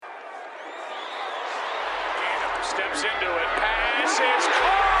Steps into it. Pass is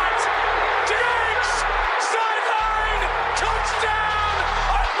caught. Diggs! Sideline! Touchdown!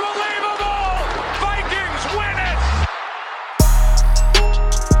 Unbelievable! Vikings win it!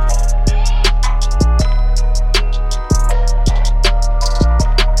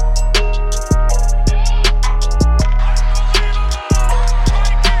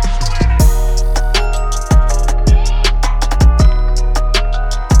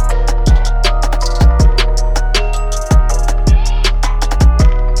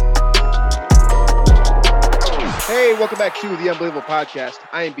 Welcome back to the Unbelievable Podcast.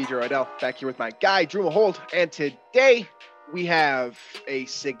 I am BJ Rydell, back here with my guy, Drew Mahold, and today we have a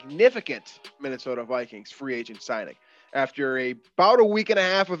significant Minnesota Vikings free agent signing. After about a week and a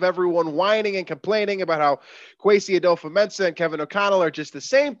half of everyone whining and complaining about how Kwesi Adolfo-Mensah and Kevin O'Connell are just the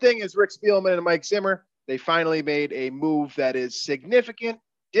same thing as Rick Spielman and Mike Zimmer, they finally made a move that is significant,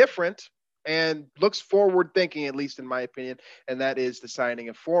 different, and looks forward-thinking, at least in my opinion, and that is the signing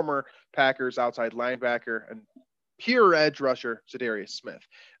of former Packers outside linebacker and pure edge rusher, Za'Darius Smith.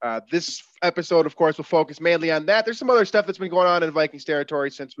 This episode, of course, will focus mainly on that. There's some other stuff that's been going on in Vikings territory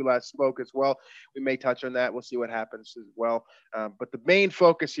since we last spoke as well. We may touch on that. We'll see what happens as well. But the main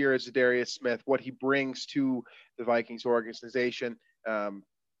focus here is Za'Darius Smith, what he brings to the Vikings organization, the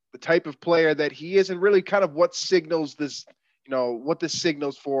type of player that he is, and really kind of what signals this, what this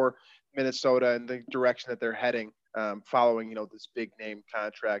signals for Minnesota and the direction that they're heading following, this big name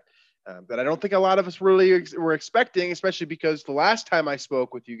contract. That I don't think a lot of us really were expecting, especially because the last time I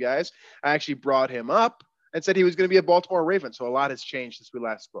spoke with you guys, I actually brought him up and said he was going to be a Baltimore Raven. So a lot has changed since we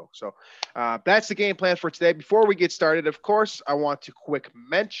last spoke. So that's the game plan for today. Before we get started, of course, I want to quick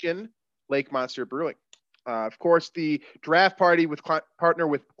mention Lake Monster Brewing. Of course, the draft party with partner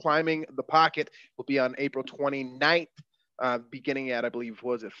with Climbing the Pocket will be on April 29th, beginning at, I believe,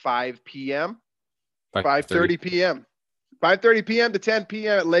 was it 5 p.m.? 5:30 p.m. 5:30 p.m. to 10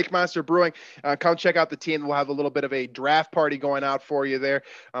 p.m. at Lake Monster Brewing. Come check out the team. We'll have a little bit of a draft party going out for you there.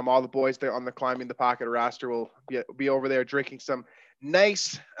 All the boys there on the Climbing the Pocket roster will be over there drinking some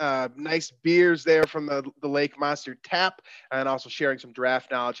nice beers there from the Lake Monster tap, and also sharing some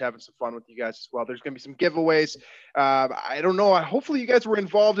draft knowledge, having some fun with you guys as well. There's going to be some giveaways. I don't know. Hopefully you guys were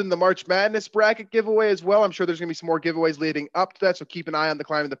involved in the March Madness bracket giveaway as well. I'm sure there's going to be some more giveaways leading up to that, so keep an eye on the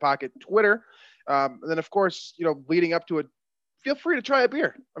Climbing the Pocket Twitter. And then, of course, leading up to it, feel free to try a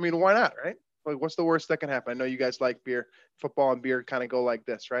beer. I mean, why not, right? Like, what's the worst that can happen? I know you guys like beer. Football and beer kind of go like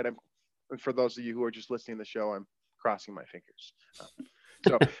this, right? And for those of you who are just listening to the show, I'm crossing my fingers.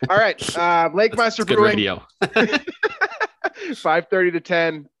 All right. Lake Monster Brewing. Good radio. 5:30 to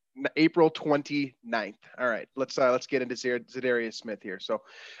 10, April 29th. All right. Let's get into Za'Darius Smith here. So,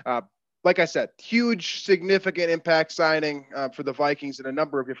 like I said, huge, significant impact signing for the Vikings in a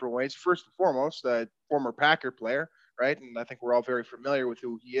number of different ways. First and foremost, a former Packer player, right? And I think we're all very familiar with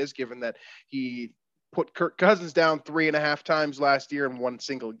who he is, given that he put Kirk Cousins down 3.5 times last year in one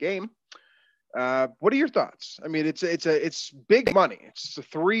single game. What are your thoughts? I mean, it's big money. It's a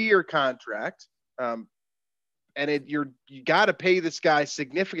 3-year contract, and you got to pay this guy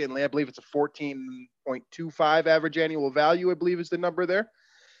significantly. I believe it's a 14.25 average annual value, I believe is the number there.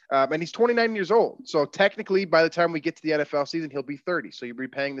 And he's 29 years old. So technically, by the time we get to the NFL season, he'll be 30. So you'll be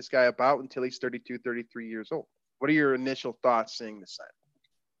paying this guy about until he's 32, 33 years old. What are your initial thoughts seeing this sign?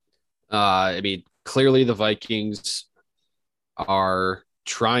 I mean, clearly the Vikings are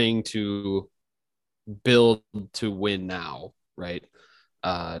trying to build to win now, right?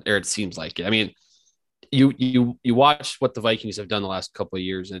 Or it seems like it. I mean, you watch what the Vikings have done the last couple of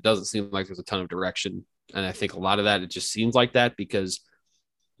years, and it doesn't seem like there's a ton of direction. And I think a lot of that, it just seems like that because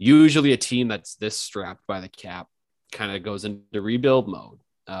usually a team that's this strapped by the cap kind of goes into rebuild mode.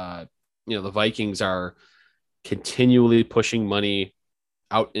 The Vikings are continually pushing money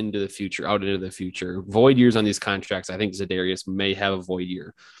out into the future. Void years on these contracts. I think Za'Darius may have a void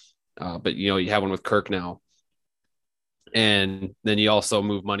year. But, you have one with Kirk now. And then you also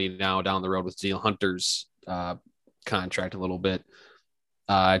move money now down the road with Danielle Hunter's contract a little bit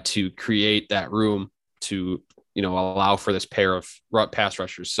to create that room to allow for this pair of pass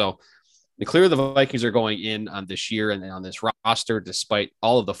rushers. So clearly the Vikings are going in on this year and on this roster, despite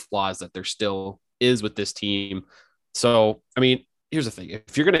all of the flaws that there still is with this team. So, I mean, here's the thing.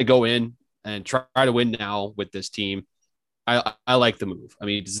 If you're going to go in and try to win now with this team, I like the move. I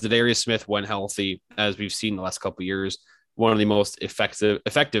mean, Za'Darius Smith, when healthy, as we've seen the last couple of years, one of the most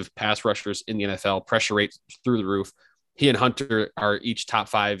effective pass rushers in the NFL, pressure rate through the roof. He and Hunter are each top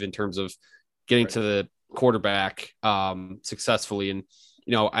 5 in terms of getting to the quarterback successfully. And,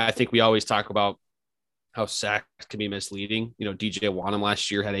 I think we always talk about how sacks can be misleading. DJ Wonnum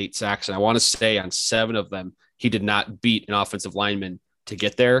last year had 8 sacks, and I want to say on 7 of them, he did not beat an offensive lineman to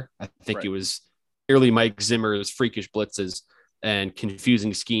get there. I think it was early Mike Zimmer's freakish blitzes and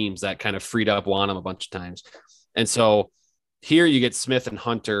confusing schemes that kind of freed up Wonnum a bunch of times. And so here you get Smith and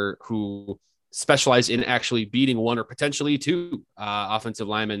Hunter, who specialize in actually beating one or potentially two offensive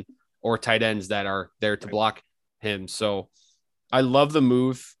linemen or tight ends that are there to block him. So I love the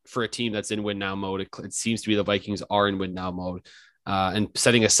move for a team that's in win now mode. It seems to be the Vikings are in win now mode, and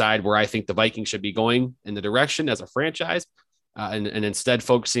setting aside where I think the Vikings should be going in the direction as a franchise, and instead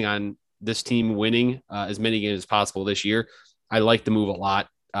focusing on this team winning as many games as possible this year. I like the move a lot.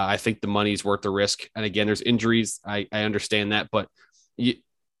 I think the money's worth the risk. And again, there's injuries. I understand that, but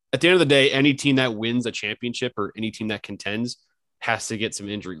at the end of the day, any team that wins a championship or any team that contends has to get some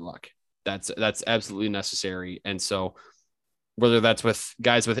injury luck. That's absolutely necessary. And so whether that's with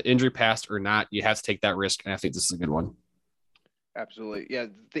guys with injury past or not, you have to take that risk. And I think this is a good one. Absolutely. Yeah.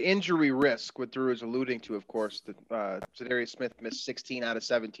 The injury risk, what Drew is alluding to, of course, that Za'Darius Smith missed 16 out of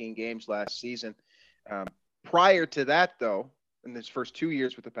 17 games last season. Prior to that, though, in his first 2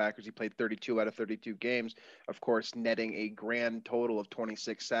 years with the Packers, he played 32 out of 32 games, of course, netting a grand total of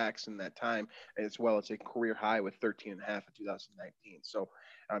 26 sacks in that time, as well as a career high with 13 and a half in 2019. So,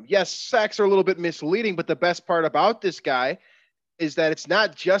 yes, sacks are a little bit misleading, but the best part about this guy is that it's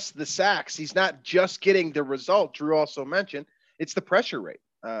not just the sacks. He's not just getting the result. Drew also mentioned it's the pressure rate.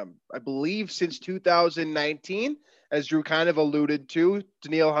 I believe since 2019, as Drew kind of alluded to,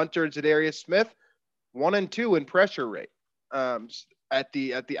 Danielle Hunter and Za'Darius Smith, 1 and 2 in pressure rate. At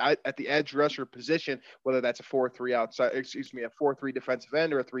the edge rusher position, whether that's a 4-3 outside, a 4-3 defensive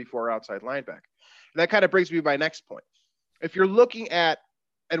end or a 3-4 outside linebacker. And that kind of brings me to my next point. If you're looking at,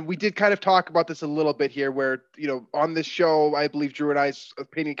 and we did kind of talk about this a little bit here, where, on this show, I believe Drew and I's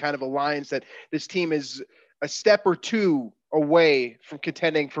opinion kind of aligns that this team is a step or two away from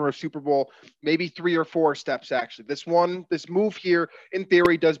contending for a Super Bowl, maybe 3 or 4 steps, actually. This move here, in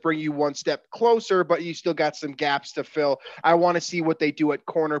theory, does bring you one step closer, but you still got some gaps to fill. I want to see what they do at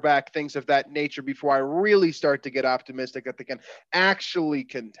cornerback, things of that nature, before I really start to get optimistic that they can actually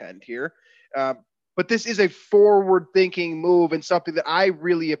contend here. But this is a forward-thinking move and something that I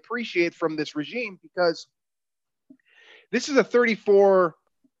really appreciate from this regime, because this is a 34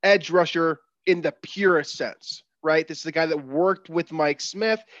 edge rusher in the purest sense. Right. This is a guy that worked with Mike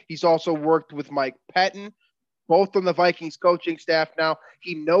Smith. He's also worked with Mike Pettin, both on the Vikings coaching staff now.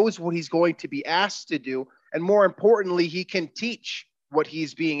 He knows what he's going to be asked to do. And more importantly, he can teach what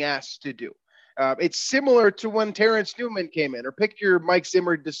he's being asked to do. It's similar to when Terrence Newman came in, or pick your Mike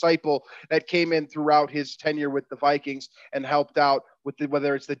Zimmer disciple that came in throughout his tenure with the Vikings and helped out with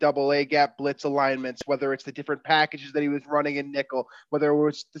whether it's the double A gap blitz alignments, whether it's the different packages that he was running in nickel, whether it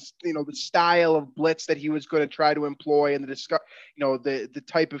was the style of blitz that he was going to try to employ, and the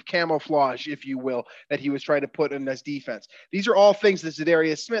type of camouflage, if you will, that he was trying to put in his defense. These are all things that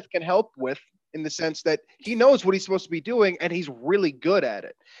Za'Darius Smith can help with, in the sense that he knows what he's supposed to be doing and he's really good at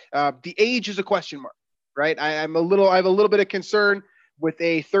it. The age is a question mark, right? I have a little bit of concern with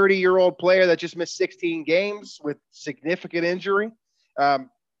a 30-year-old player that just missed 16 games with significant injury.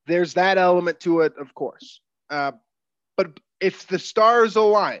 There's that element to it, of course. But if the stars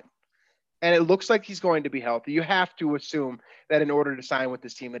align and it looks like he's going to be healthy, you have to assume that in order to sign with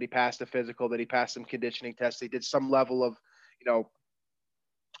this team, that he passed a physical, that he passed some conditioning tests, they did some level of,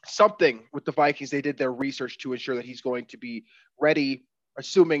 something with the Vikings. They did their research to ensure that he's going to be ready,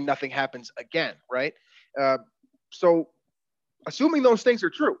 assuming nothing happens again, right? So assuming those things are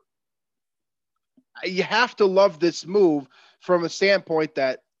true, you have to love this move from a standpoint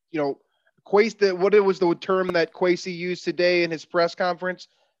that, what it was the term that Kwesi used today in his press conference,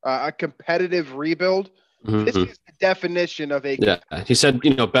 a competitive rebuild. Mm-hmm. This is the definition of a. Yeah, he said,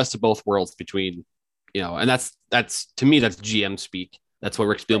 best of both worlds between, and that's to me, that's GM speak. That's what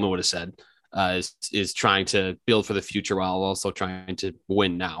Rick Spielman would have said, is trying to build for the future while also trying to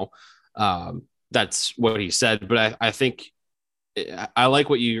win now. That's what he said. But I think I like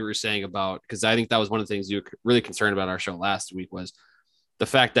what you were saying about, because I think that was one of the things you were really concerned about our show last week, was the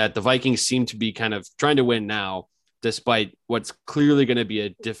fact that the Vikings seem to be kind of trying to win now, despite what's clearly going to be a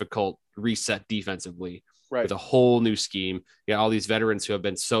difficult reset defensively, right, with a whole new scheme. You got all these veterans who have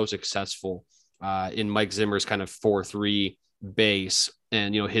been so successful in Mike Zimmer's kind of 4-3 base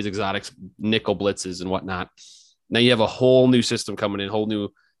and, his exotic nickel blitzes and whatnot. Now you have a whole new system coming in, whole new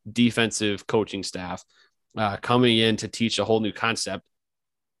defensive coaching staff coming in to teach a whole new concept.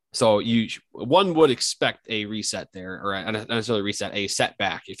 So one would expect a reset there, or not necessarily reset, a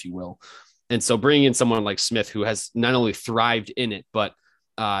setback, if you will. And so bringing in someone like Smith, who has not only thrived in it, but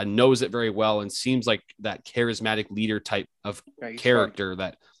knows it very well and seems like that charismatic leader type of character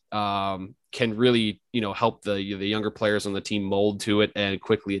that can really, help the younger players on the team mold to it and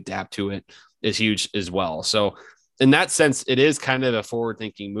quickly adapt to it is huge as well. So in that sense, it is kind of a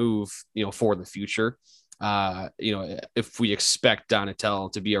forward-thinking move, for the future. If we expect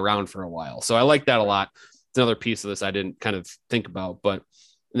Donatell to be around for a while. So I like that a lot. It's another piece of this I didn't kind of think about, but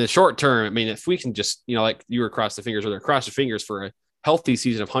in the short term, I mean, if we can just, like you were cross the fingers, or they're cross the fingers for a healthy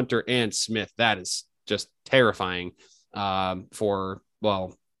season of Hunter and Smith, that is just terrifying for,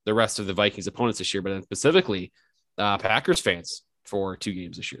 the rest of the Vikings opponents this year, but then specifically Packers fans for 2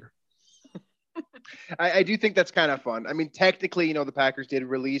 games this year. I do think that's kind of fun. I mean, technically, the Packers did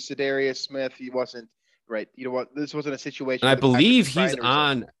release Za'Darius Smith. He wasn't right. You know what? This wasn't a situation. And I believe he's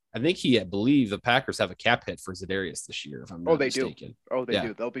on. I believe the Packers have a cap hit for Za'Darius this year, if I'm not mistaken. They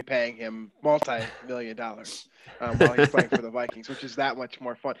do. They'll be paying him multi-million-dollars while he's playing for the Vikings, which is that much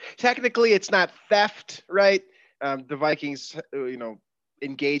more fun. Technically, it's not theft, right? The Vikings,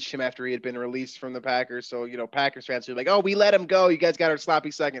 engaged him after he had been released from the Packers. So, Packers fans are like, oh, we let him go. You guys got our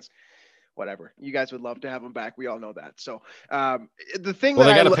sloppy seconds. Whatever. You guys would love to have him back. We all know that. So the thing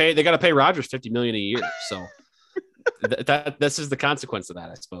they got to pay Rodgers $50 million a year. So this is the consequence of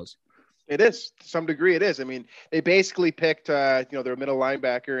that, I suppose. It is, to some degree. It is. I mean, they basically picked, their middle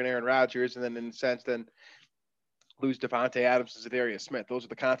linebacker and Aaron Rodgers, and then in a sense, then lose Devontae Adams and Za'Darius Smith. Those are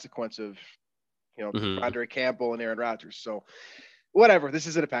the consequence of, Andre Campbell and Aaron Rodgers. So whatever. This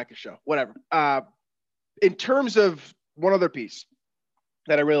isn't a Packers show. Whatever. In terms of one other piece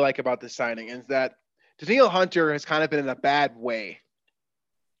that I really like about this signing is that Danielle Hunter has kind of been in a bad way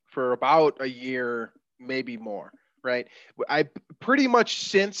for about a year, maybe more, right? I pretty much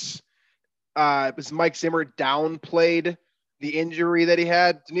since Mike Zimmer downplayed the injury that he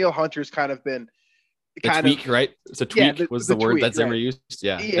had, Danielle Hunter's kind of been right? It's a tweak was the word tweak, that Zimmer used.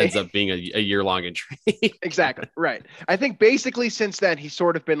 Yeah. It ends up being a year-long injury. Exactly. Right. I think basically since then, he's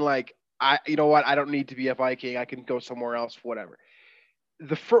sort of been like, you know what? I don't need to be a Viking. I can go somewhere else, whatever.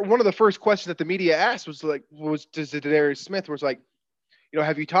 One of the first questions that the media asked was to Za'Darius Smith was like,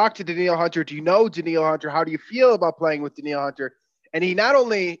 have you talked to Danielle Hunter? Do you know Danielle Hunter? How do you feel about playing with Danielle Hunter? And he not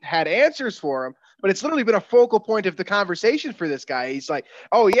only had answers for him, but it's literally been a focal point of the conversation for this guy. He's like,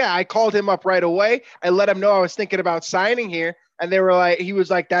 oh yeah, I called him up right away. I let him know I was thinking about signing here. And he was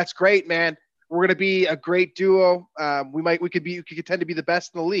like, that's great, man. We're going to be a great duo. We could tend to be the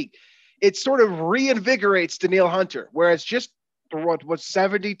best in the league. It sort of reinvigorates Danielle Hunter. Whereas just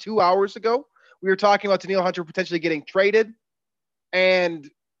 72 hours ago, we were talking about Danielle Hunter potentially getting traded and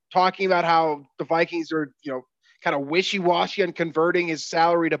talking about how the Vikings are, kind of wishy-washy on converting his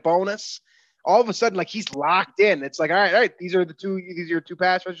salary to bonus. All of a sudden, he's locked in. It's like, all right, these are your two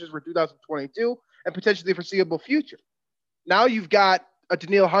pass rushers for 2022 and potentially the foreseeable future. Now you've got a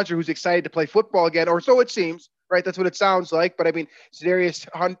Danielle Hunter who's excited to play football again, or so it seems, right? That's what it sounds like. But I mean,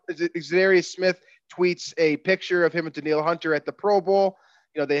 Za'Darius Smith tweets a picture of him and Danielle Hunter at the Pro Bowl.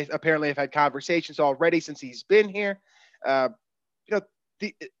 They apparently have had conversations already since he's been here.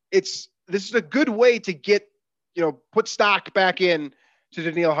 This is a good way to get, put stock back in to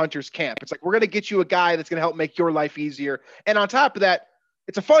Danielle Hunter's camp. It's like, we're going to get you a guy that's going to help make your life easier. And on top of that,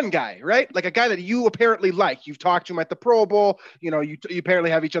 it's a fun guy, right? Like a guy that you apparently like. You've talked to him at the Pro Bowl. You apparently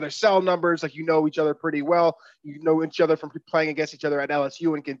have each other's cell numbers. Like, each other pretty well. You know each other from playing against each other at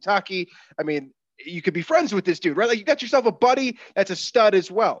LSU and Kentucky. I mean, you could be friends with this dude, right? Like, you got yourself a buddy that's a stud as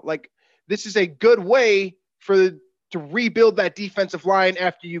well. Like, this is a good way to rebuild that defensive line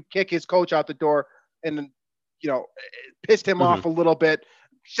after you kick his coach out the door and, pissed him off a little bit,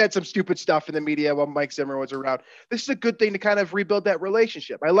 said some stupid stuff in the media while Mike Zimmer was around. This is a good thing to kind of rebuild that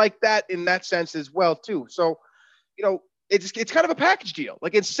relationship. I like that in that sense as well, too. So, it's kind of a package deal.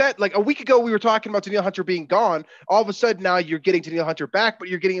 Like, it's set, like a week ago, we were talking about Danielle Hunter being gone. All of a sudden now you're getting Danielle Hunter back, but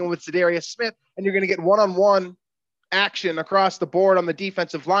you're getting him with Za'Darius Smith, and you're going to get one-on-one action across the board on the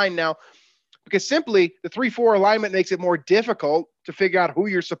defensive line now, because simply the 3-4 alignment makes it more difficult to figure out who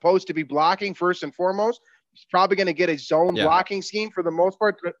you're supposed to be blocking first and foremost. He's probably going to get a zone blocking scheme for the most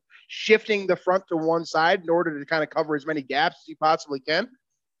part, shifting the front to one side in order to kind of cover as many gaps as he possibly can.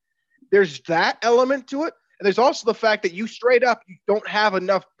 There's that element to it. And there's also the fact that you don't have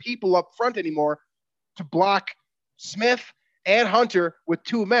enough people up front anymore to block Smith and Hunter with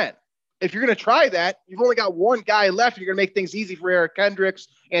 2 men. If you're going to try that, you've only got one guy left. You're going to make things easy for Eric Kendricks,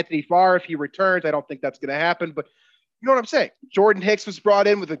 Anthony Farr, if he returns. I don't think that's going to happen, but you know what I'm saying? Jordan Hicks was brought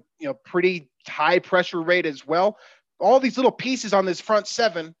in with a pretty high pressure rate as well. All these little pieces on this front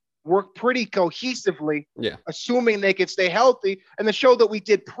seven work pretty cohesively, assuming they can stay healthy. And the show that we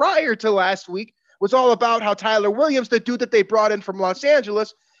did prior to last week was all about how Tyler Williams, the dude that they brought in from Los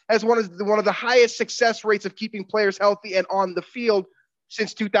Angeles, has one of the highest success rates of keeping players healthy and on the field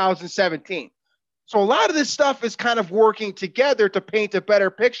since 2017. So a lot of this stuff is kind of working together to paint a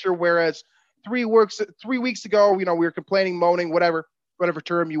better picture. Whereas 3 weeks ago, we were complaining, moaning, whatever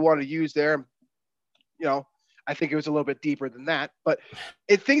term you want to use there. I think it was a little bit deeper than that, but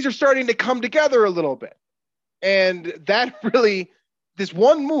things are starting to come together a little bit. And that really, this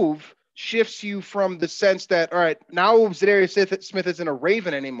one move shifts you from the sense that, all right, now Za'Darius Smith isn't a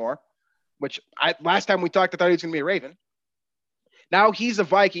Raven anymore, which last time we talked, I thought he was going to be a Raven. Now he's a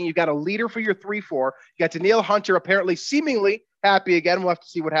Viking. You got a leader for your 3-4. You got Danielle Hunter apparently seemingly happy again. We'll have to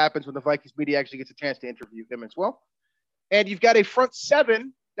see what happens when the Vikings media actually gets a chance to interview him as well. And you've got a front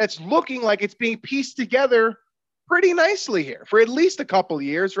 7 that's looking like it's being pieced together pretty nicely here for at least a couple of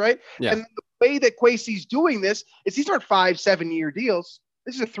years, right? Yeah. And the way that Kwesi's doing this is these aren't 5-7-year deals.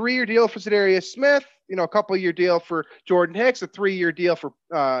 This is a 3-year deal for Za'Darius Smith, a couple-year deal for Jordan Hicks, a 3-year deal for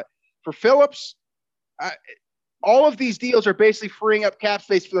Phillips. All of these deals are basically freeing up cap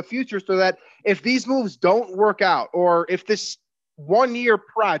space for the future so that if these moves don't work out, or if this 1-year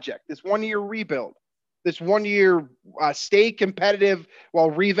project, this 1-year rebuild, this 1-year stay competitive while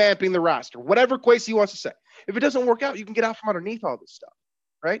revamping the roster, whatever Kwesi wants to say, if it doesn't work out, you can get out from underneath all this stuff,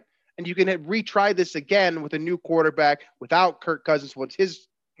 right? And you can retry this again with a new quarterback without Kirk Cousins once his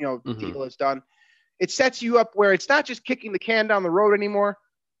deal is done. It sets you up where it's not just kicking the can down the road anymore.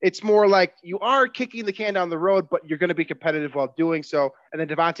 It's more like you are kicking the can down the road, but you're going to be competitive while doing so. And then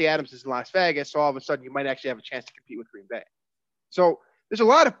Davante Adams is in Las Vegas, so all of a sudden you might actually have a chance to compete with Green Bay. So there's a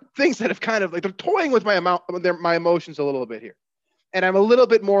lot of things that have kind of like they're toying with my emotions a little bit here. And I'm a little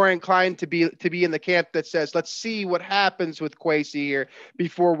bit more inclined to be in the camp that says, let's see what happens with Kwesi here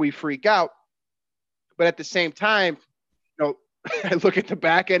before we freak out. But at the same time, I look at the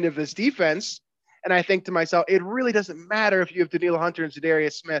back end of this defense and I think to myself, it really doesn't matter if you have Danielle Hunter and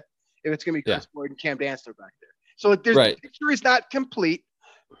Za'Darius Smith, if it's going to be Chris Boyd and Cam Dantzler back there. So the picture is not complete.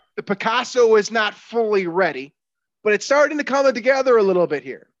 The Picasso is not fully ready, but it's starting to come together a little bit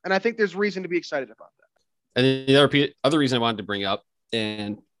here. And I think there's reason to be excited about that. And the other reason I wanted to bring up,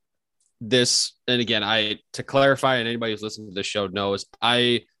 and again, to clarify, and anybody who's listening to this show knows,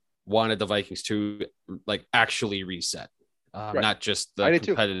 I wanted the Vikings to actually reset, not just the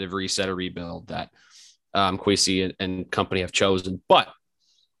competitive reset or rebuild that Kwesi and company have chosen. But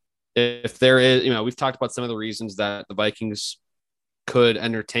if there is, we've talked about some of the reasons that the Vikings could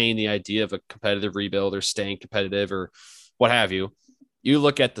entertain the idea of a competitive rebuild or staying competitive or what have you. You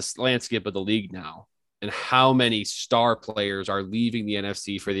look at the landscape of the league now, and how many star players are leaving the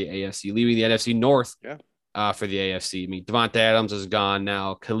NFC for the AFC, leaving the NFC North for the AFC. I mean, Davante Adams is gone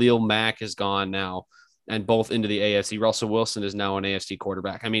now. Khalil Mack is gone now, and both into the AFC. Russell Wilson is now an AFC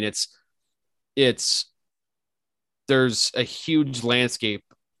quarterback. I mean, there's a huge landscape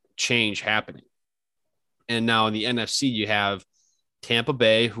change happening. And now in the NFC, you have Tampa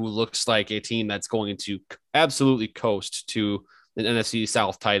Bay, who looks like a team that's going to absolutely coast to an NFC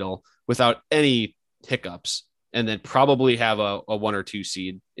South title without any hiccups, and then probably have a 1 or 2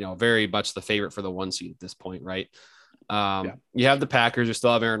 seed, very much the favorite for the 1 seed at this point, right? You have the Packers, who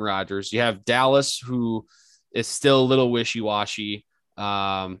still have Aaron Rodgers. You have Dallas, who is still a little wishy-washy,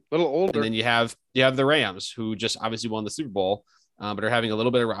 little older. And then you have the Rams, who just obviously won the Super Bowl, but are having a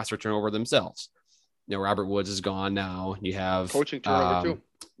little bit of roster turnover themselves. Robert Woods is gone now. You have coaching turnover too.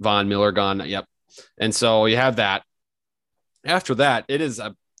 Von Miller gone. Yep. And so you have that. After that, it is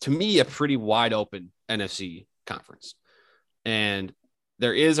to me, a pretty wide open NFC conference. And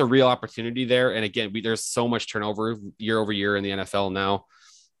there is a real opportunity there. And again, there's so much turnover year over year in the NFL now,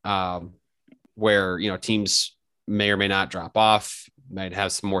 where, teams may or may not drop off, might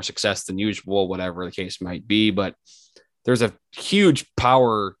have some more success than usual, whatever the case might be. But there's a huge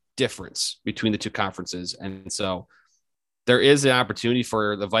power difference between the two conferences. And so there is an opportunity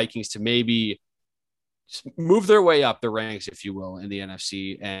for the Vikings to maybe move their way up the ranks, if you will, in the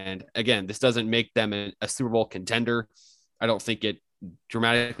NFC. And again, this doesn't make them a Super Bowl contender. I don't think it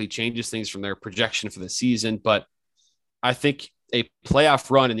dramatically changes things from their projection for the season, but I think a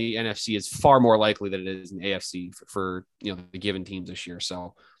playoff run in the NFC is far more likely than it is in the AFC for the given teams this year.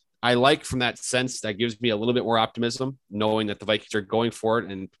 So I like, from that sense, that gives me a little bit more optimism, knowing that the Vikings are going for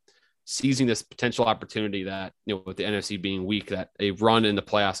it and seizing this potential opportunity that, with the NFC being weak, that a run in the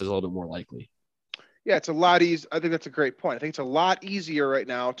playoffs is a little bit more likely. Yeah, it's a lot easier. I think that's a great point. I think it's a lot easier right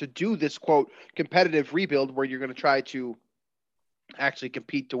now to do this, quote, competitive rebuild where you're going to try to actually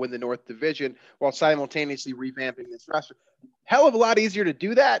compete to win the North Division while simultaneously revamping this roster. Hell of a lot easier to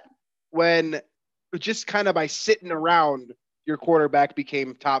do that when just kind of by sitting around, your quarterback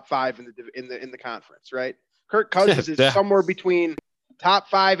became top 5 in the conference, right? Kirk Cousins is somewhere between top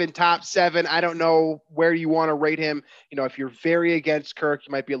 5 and top 7. I don't know where you want to rate him. You know, if you're very against Kirk,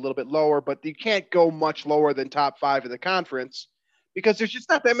 you might be a little bit lower, but you can't go much lower than top 5 in the conference because there's just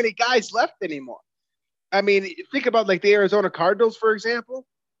not that many guys left anymore. I mean, think about like the Arizona Cardinals, for example.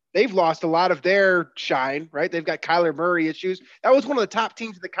 They've lost a lot of their shine, right? They've got Kyler Murray issues. That was one of the top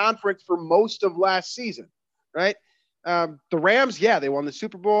teams in the conference for most of last season, right? The Rams, yeah, they won the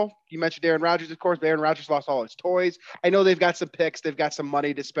Super Bowl. You mentioned Aaron Rodgers, of course, but Aaron Rodgers lost all his toys. I know they've got some picks. They've got some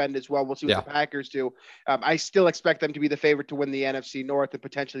money to spend as well. We'll see what the Packers do. I still expect them to be the favorite to win the NFC North and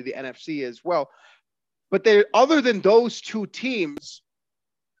potentially the NFC as well. But other than those two teams,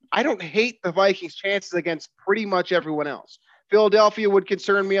 I don't hate the Vikings' chances against pretty much everyone else. Philadelphia would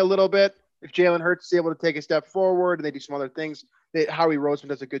concern me a little bit if Jalen Hurts is able to take a step forward and they do some other things. Howie Roseman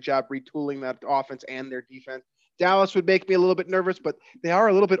does a good job retooling that offense and their defense. Dallas would make me a little bit nervous, but they are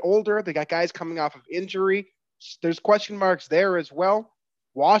a little bit older. They got guys coming off of injury. There's question marks there as well.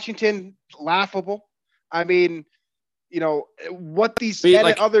 Washington, laughable. I mean, you know, what these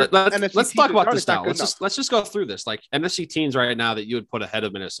other NFC let's talk about this now. Let's Let's just go through this. Like NFC teams right now that you would put ahead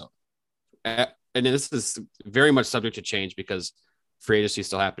of Minnesota. And this is very much subject to change because free agency is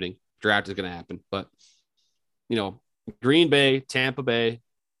still happening. Draft is going to happen. But, you know, Green Bay, Tampa Bay,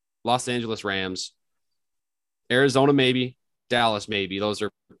 Los Angeles Rams, Arizona maybe, Dallas maybe.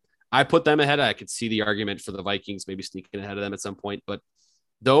 I put them ahead. I could see the argument for the Vikings maybe sneaking ahead of them at some point. But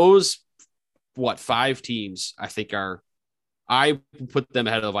those, 5 teams I think I put them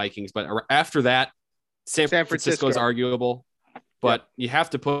ahead of the Vikings. But after that, San Francisco is arguable. But you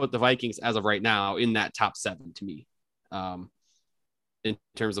have to put the Vikings as of right now in that top 7 to me, in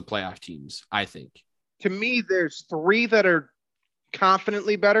terms of playoff teams, I think. To me, there's 3 that are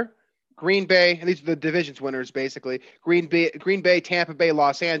confidently better. Green Bay, and these are the divisions winners, basically. Green Bay, Tampa Bay,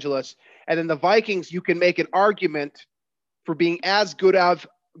 Los Angeles. And then the Vikings, you can make an argument for being as good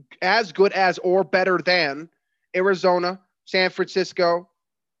as or better than Arizona, San Francisco,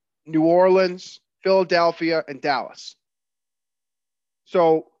 New Orleans, Philadelphia, and Dallas.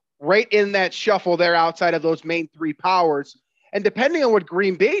 So right in that shuffle there outside of those main 3 powers. And depending on what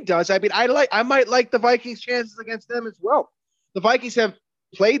Green Bay does, I mean, I might like the Vikings' chances against them as well. The Vikings have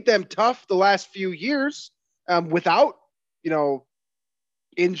played them tough the last few years without, you know,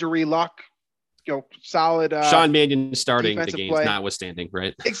 injury luck, you know, solid. Sean Mannion starting the games play. Notwithstanding,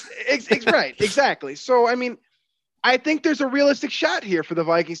 right? Right, exactly. So, I mean, I think there's a realistic shot here for the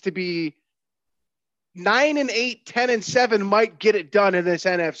Vikings to be 9-8, 10-7 might get it done in this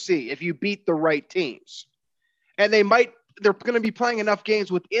NFC if you beat the right teams. And they're going to be playing enough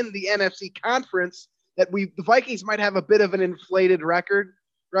games within the NFC conference that the Vikings might have a bit of an inflated record,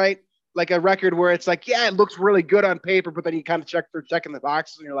 right? Like a record where it's like, yeah, it looks really good on paper, but then you kind of they're checking the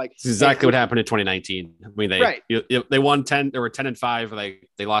boxes and you're like, it's exactly what happened in 2019. I mean, they won 10, they were 10-5.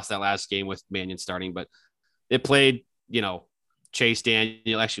 They lost that last game with Mannion starting, but it played, you know, Chase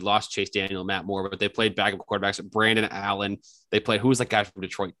Daniel actually lost Chase Daniel and Matt Moore, but they played backup quarterbacks. Brandon Allen. They played, who was that guy from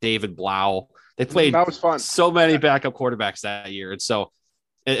Detroit? David Blau. They played that was fun. So many backup quarterbacks that year. And so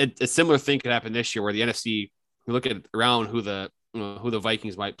a similar thing could happen this year where the NFC, you look at around who the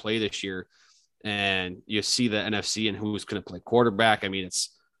Vikings might play this year and you see the NFC and who's going to play quarterback. I mean,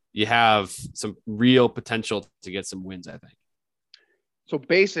 you have some real potential to get some wins, I think. So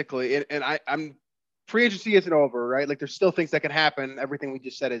basically, and I'm free agency isn't over, right? Like there's still things that can happen. Everything we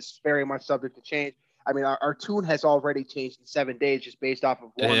just said is very much subject to change. I mean, our tune has already changed in 7 days just based off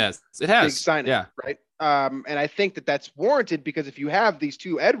of one big signing, right? And I think that that's warranted because if you have these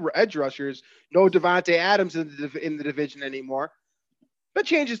 2 edge rushers, no Devontae Adams in the division anymore, that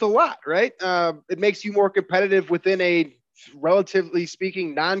changes a lot, right? It makes you more competitive within a relatively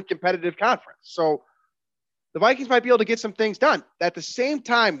speaking non-competitive conference. So the Vikings might be able to get some things done. At the same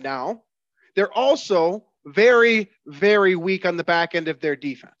time now, they're also very, very weak on the back end of their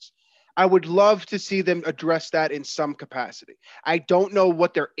defense. I would love to see them address that in some capacity. I don't know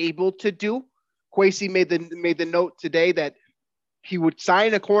what they're able to do. Kwesi made the note today that he would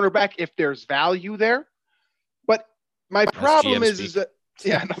sign a cornerback if there's value there. But my problem is that,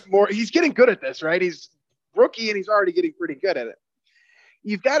 he's getting good at this, right? He's rookie and he's already getting pretty good at it.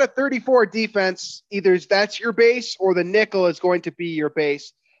 You've got a 34 defense. Either that's your base or the nickel is going to be your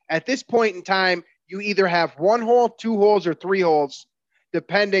base. At this point in time, you either have 1 hole, 2 holes, or 3 holes,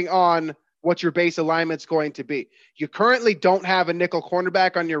 depending on what your base alignment's going to be. You currently don't have a nickel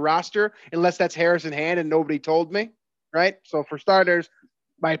cornerback on your roster unless that's Harrison Hand and nobody told me, right? So for starters,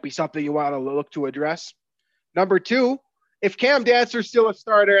 might be something you want to look to address. Number 2, if Cam Dantzer's still a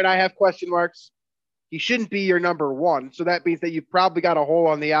starter and I have question marks, he shouldn't be your number 1. So that means that you've probably got a hole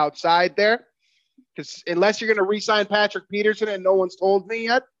on the outside there. because unless you're going to re-sign Patrick Peterson and no one's told me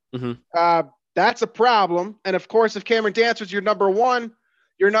yet, that's a problem. And of course, if Cameron Dantzler's your number one,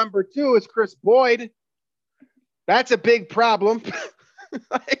 your number two is Chris Boyd. That's a big problem.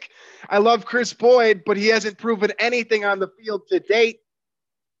 Like, I love Chris Boyd, but he hasn't proven anything on the field to date.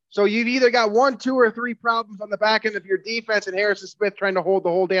 So you've either got 1, 2, or 3 problems on the back end of your defense and Harrison Smith trying to hold the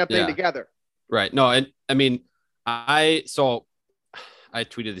whole damn thing together. Right. No, and I mean, I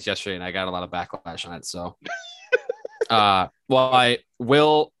tweeted this yesterday and I got a lot of backlash on it. So,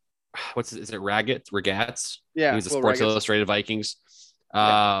 is it Ragats? Yeah. He's a Sports Illustrated Vikings.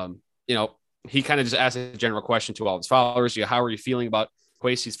 You know, he kind of just asked a general question to all his followers. How are you feeling about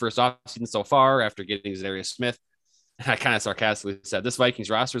Kwesi's first offseason so far after getting Zadarius Smith? And I kind of sarcastically said, this Vikings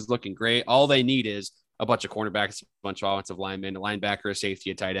roster is looking great. All they need is a bunch of cornerbacks, a bunch of offensive linemen, a linebacker, a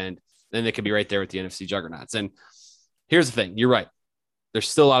safety, a tight end. Then they could be right there with the NFC juggernauts. And here's the thing. You're right. There's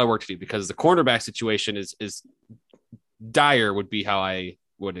still a lot of work to do because the cornerback situation is dire would be how I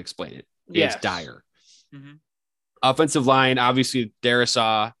would explain it. It's dire. Mm-hmm. Offensive line, obviously,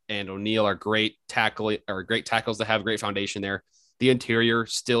 Darrisaw and O'Neal are great tackles that have a great foundation there. The interior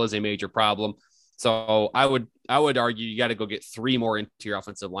still is a major problem. So I would argue you got to go get 3 more interior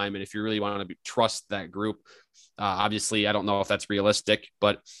offensive linemen if you really want to trust that group. Obviously, I don't know if that's realistic,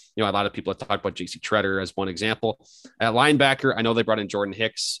 but you know, a lot of people have talked about JC Treader as one example. At linebacker, I know they brought in Jordan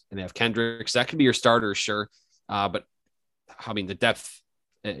Hicks and they have Kendricks. That could be your starter, sure. But I mean, the depth.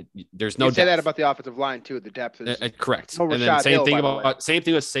 There's no. You say that about the offensive line too. The depth is correct. And then same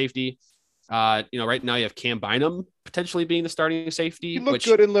thing with safety. You know, right now you have Cam Bynum potentially being the starting safety. He looked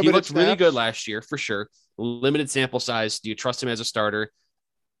good in limited. He looked really good last year for sure. Limited sample size. Do you trust him as a starter?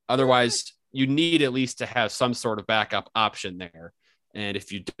 Otherwise, you need at least to have some sort of backup option there. And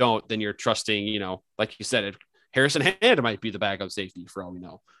if you don't, then you're trusting. You know, like you said, Harrison Hand might be the backup safety for all we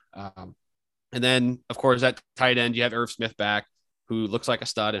know. And then of course at tight end you have Irv Smith back, who looks like a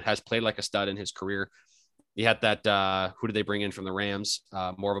stud and has played like a stud in his career. You had that, who did they bring in from the Rams?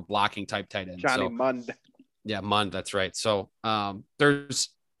 More of a blocking type tight end. Johnny Mund. Yeah, Mund, that's right. So there's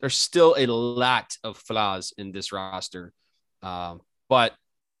still a lot of flaws in this roster. But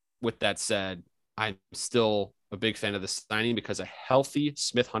with that said, I'm still a big fan of the signing because a healthy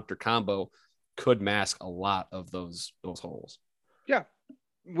Smith-Hunter combo could mask a lot of those holes. Yeah.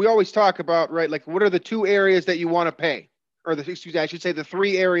 We always talk about, right, like what are the 2 areas that you want to pay? Or I should say the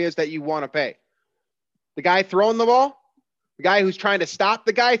 3 areas that you want to pay. The guy throwing the ball, the guy who's trying to stop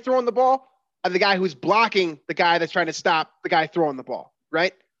the guy throwing the ball, and the guy who's blocking the guy that's trying to stop the guy throwing the ball,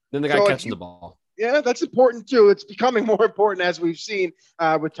 right? Then the guy catching the ball. Yeah, that's important too. It's becoming more important as we've seen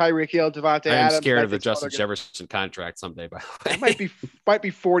with Tyreek Hill, Devontae Adams. I'm scared of the Justin Jefferson contract someday, by the way. It might be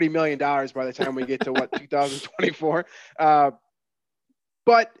 $40 million by the time we get to 2024.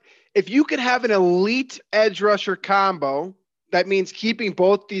 But if you could have an elite edge rusher combo, that means keeping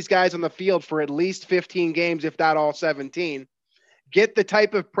both these guys on the field for at least 15 games, if not all 17. Get the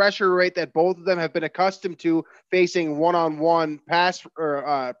type of pressure rate that both of them have been accustomed to facing one-on-one pass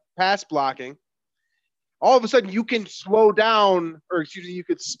blocking. All of a sudden, you can slow down, you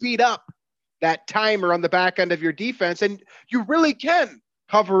could speed up that timer on the back end of your defense, and you really can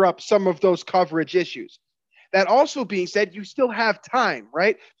cover up some of those coverage issues. That also being said, you still have time,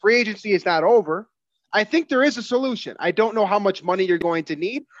 right? Free agency is not over. I think there is a solution. I don't know how much money you're going to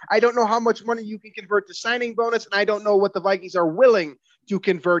need. I don't know how much money you can convert to signing bonus, and I don't know what the Vikings are willing to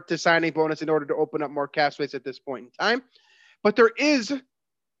convert to signing bonus in order to open up more cap space at this point in time. But there is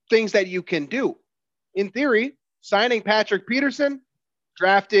things that you can do. In theory, signing Patrick Peterson,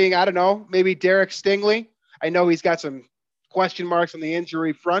 drafting, I don't know, maybe Derek Stingley. I know he's got some question marks on the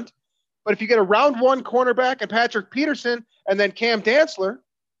injury front. But if you get a round 1 cornerback and Patrick Peterson and then Cam Dantzler,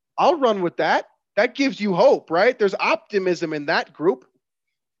 I'll run with that. That gives you hope, right? There's optimism in that group.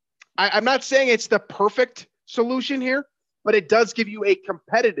 I'm not saying it's the perfect solution here, but it does give you a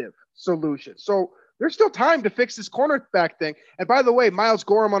competitive solution. So there's still time to fix this cornerback thing. And by the way, Miles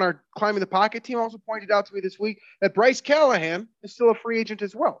Gorham on our Climbing the Pocket team also pointed out to me this week that Bryce Callahan is still a free agent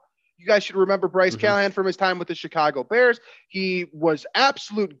as well. You guys should remember Bryce Callahan from his time with the Chicago Bears. He was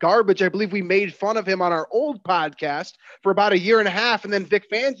absolute garbage. I believe we made fun of him on our old podcast for about a year and a half, and then Vic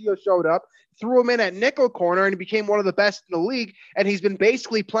Fangio showed up, threw him in at nickel corner, and he became one of the best in the league. And he's been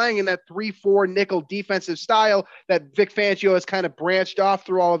basically playing in that 3-4 nickel defensive style that Vic Fangio has kind of branched off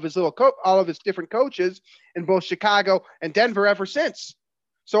through all of his different coaches in both Chicago and Denver ever since.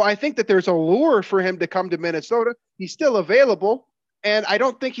 So I think that there's a lure for him to come to Minnesota. He's still available, and I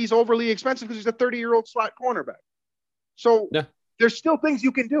don't think he's overly expensive because he's a 30-year-old slot cornerback. So there's still things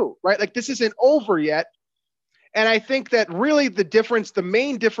you can do, right? Like, this isn't over yet. And I think that really the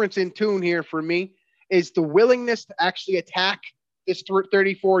main difference in tune here for me is the willingness to actually attack this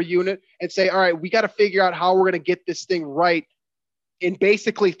 34 unit and say, all right, we got to figure out how we're going to get this thing right in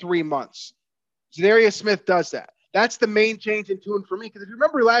basically 3 months. Za'Darius Smith does that. That's the main change in tune for me. Because if you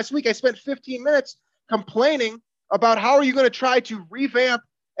remember last week, I spent 15 minutes complaining about how are you going to try to revamp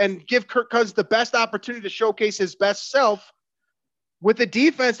and give Kirk Cousins the best opportunity to showcase his best self with a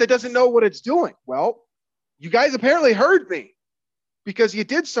defense that doesn't know what it's doing. Well, you guys apparently heard me because you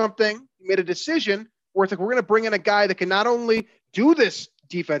did something, you made a decision where it's like, we're going to bring in a guy that can not only do this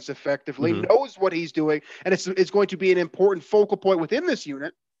defense effectively, knows what he's doing, and it's going to be an important focal point within this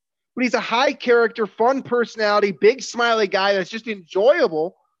unit, but he's a high character, fun personality, big smiley guy that's just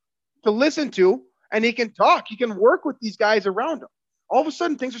enjoyable to listen to, and he can talk. He can work with these guys around him. All of a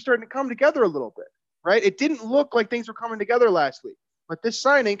sudden, things are starting to come together a little bit, right? It didn't look like things were coming together last week, but this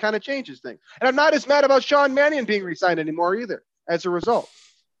signing kind of changes things. And I'm not as mad about Sean Mannion being re-signed anymore either as a result.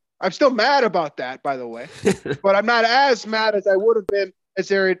 I'm still mad about that, by the way, but I'm not as mad as I would have been as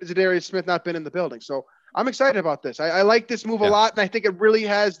Za'Darius Smith not been in the building. So I'm excited about this. I like this move a lot, and I think it really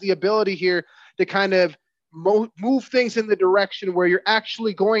has the ability here to kind of move things in the direction where you're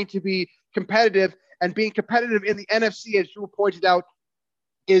actually going to be competitive, and being competitive in the NFC, as Drew pointed out,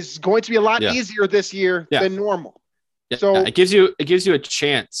 is going to be a lot easier this year than normal. Yeah. So it gives you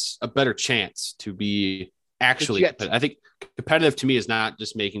a better chance to be actually competitive. I think competitive to me is not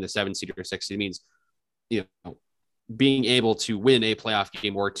just making the 7 seed or 6 seed. It means, being able to win a playoff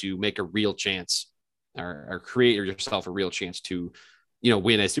game or to make a real chance or create yourself a real chance to,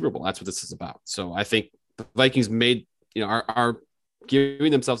 win a Super Bowl. That's what this is about. So I think the Vikings are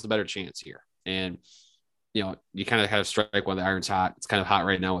giving themselves a better chance here. And, you kind of have strike while the iron's hot. It's kind of hot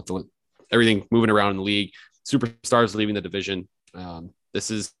right now with everything moving around in the league. Superstars leaving the division.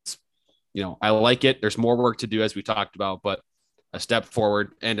 This is, I like it. There's more work to do, as we talked about, but a step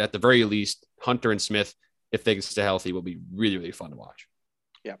forward. And at the very least, Hunter and Smith, if they can stay healthy, will be really, really fun to watch.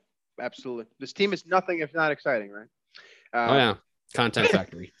 Yeah, absolutely. This team is nothing if not exciting, right? Content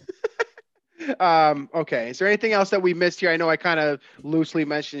factory. Okay. Is there anything else that we missed here? I know I kind of loosely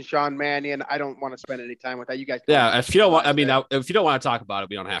mentioned Sean Mannion. I don't want to spend any time with that. You guys. Yeah. If you don't want, if you don't want to talk about it,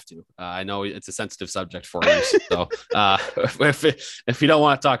 we don't have to. I know it's a sensitive subject for you. So if you don't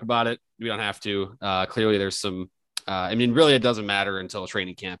want to talk about it, we don't have to. Clearly there's some, really it doesn't matter until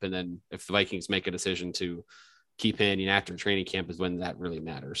training camp. And then if the Vikings make a decision to keep Mannion after training camp is when that really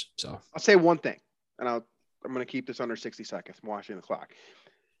matters. So I'll say one thing, and I'm going to keep this under 60 seconds. I'm watching the clock.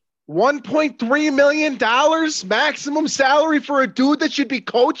 $1.3 million maximum salary for a dude that should be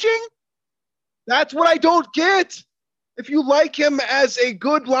coaching? That's what I don't get. If you like him as a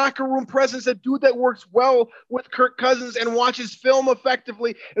good locker room presence, a dude that works well with Kirk Cousins and watches film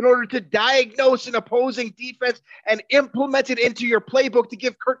effectively in order to diagnose an opposing defense and implement it into your playbook to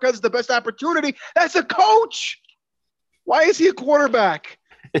give Kirk Cousins the best opportunity, that's a coach. Why is he a quarterback?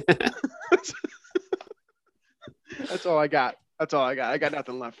 That's all I got. That's all I got. I got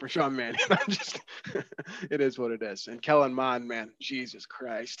nothing left for Sean Mannion. It is what it is. And Kellen Mond, man, Jesus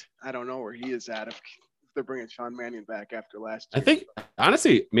Christ. I don't know where he is at if they're bringing Sean Mannion back after last year. I think,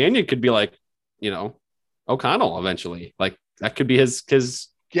 honestly, Mannion could be like, O'Connell eventually. Like, that could be his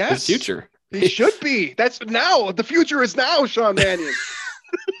future. He should be. That's now. The future is now, Sean Mannion.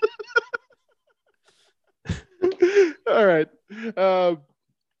 All right.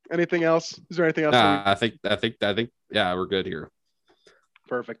 Anything else? Is there anything else? I think, yeah, we're good here.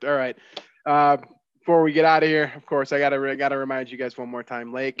 Perfect. All right. Before we get out of here, of course, I gotta remind you guys one more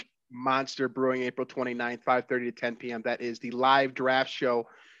time. Lake Monster Brewing, April 29th, 5:30 to 10 p.m. That is the live draft show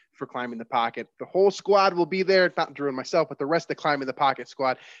for Climbing the Pocket. The whole squad will be there. Not Drew and myself, but the rest of the Climbing the Pocket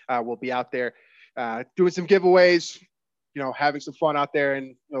squad will be out there doing some giveaways. Having some fun out there,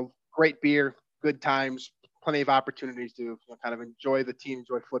 and great beer, good times. Plenty of opportunities to kind of enjoy the team,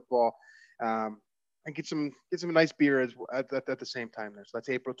 enjoy football, and get some nice beer at the same time there. So that's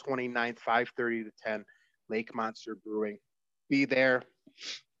April 29th, 5:30 to 10, Lake Monster Brewing. Be there.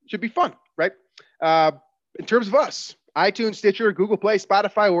 Should be fun, right? In terms of us, iTunes, Stitcher, Google Play,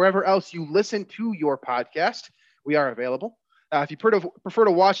 Spotify, wherever else you listen to your podcast, we are available. If you prefer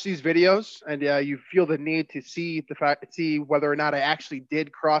to watch these videos and you feel the need to see whether or not I actually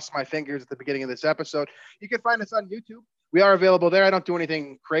did cross my fingers at the beginning of this episode, you can find us on YouTube. We are available there. I don't do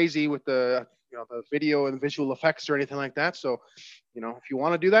anything crazy with the video and visual effects or anything like that. So, if you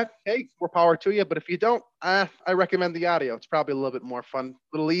want to do that, hey, more power to you. But if you don't, I recommend the audio. It's probably a little bit more fun,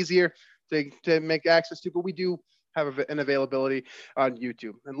 a little easier to make access to. But we do have an availability on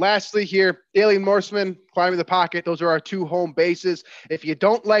YouTube. And lastly here, Daily Morseman, Climbing the Pocket. Those are our 2 home bases. If you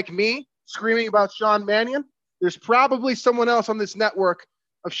don't like me screaming about Sean Mannion, there's probably someone else on this network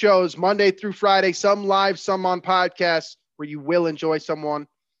of shows Monday through Friday, some live, some on podcasts, where you will enjoy someone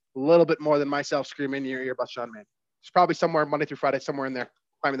a little bit more than myself screaming in your ear about Sean Mannion. It's probably somewhere Monday through Friday, somewhere in there,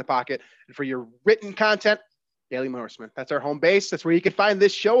 climbing the pocket. And for your written content, Daily Norseman. That's our home base. That's where you can find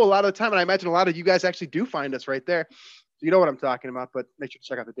this show a lot of the time. And I imagine a lot of you guys actually do find us right there. You know what I'm talking about, but make sure to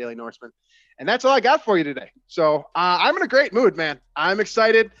check out the Daily Norseman. And that's all I got for you today. So I'm in a great mood, man. I'm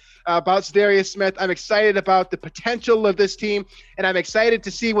excited about Za'Darius Smith. I'm excited about the potential of this team, and I'm excited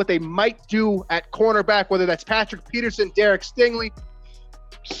to see what they might do at cornerback, whether that's Patrick Peterson, Derek Stingley,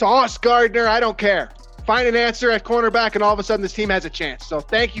 Sauce Gardner, I don't care. Find an answer at cornerback, and all of a sudden this team has a chance. So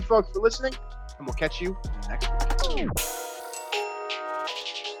thank you, folks, for listening, and we'll catch you next week.